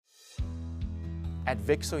At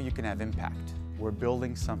VIXO, you can have impact. We're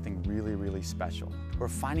building something really, really special. We're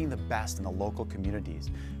finding the best in the local communities,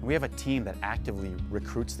 and we have a team that actively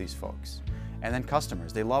recruits these folks. And then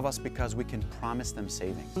customers, they love us because we can promise them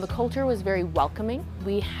savings. The culture was very welcoming.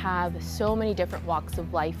 We have so many different walks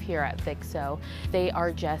of life here at VIXO. They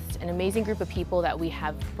are just an amazing group of people that we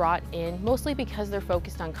have brought in, mostly because they're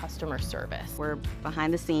focused on customer service. We're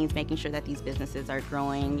behind the scenes making sure that these businesses are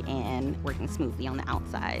growing and working smoothly on the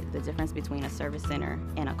outside. The difference between a service center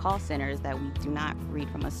and a call center is that we do not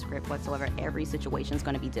read from a script whatsoever. Every situation is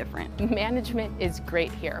going to be different. Management is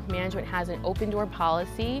great here. Management has an open door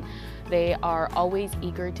policy. They are always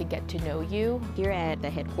eager to get to know you. Here at the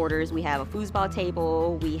headquarters, we have a foosball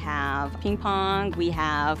table, we have ping pong, we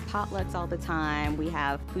have potlucks all the time, we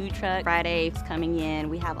have food truck Fridays coming in.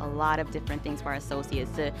 We have a lot of different things for our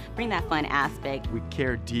associates to bring that fun aspect. We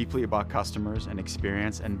care deeply about customers and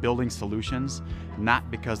experience and building solutions,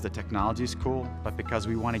 not because the technology is cool, but because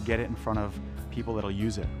we want to get it in front of people that'll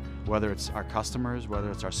use it, whether it's our customers,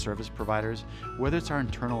 whether it's our service providers, whether it's our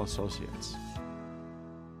internal associates.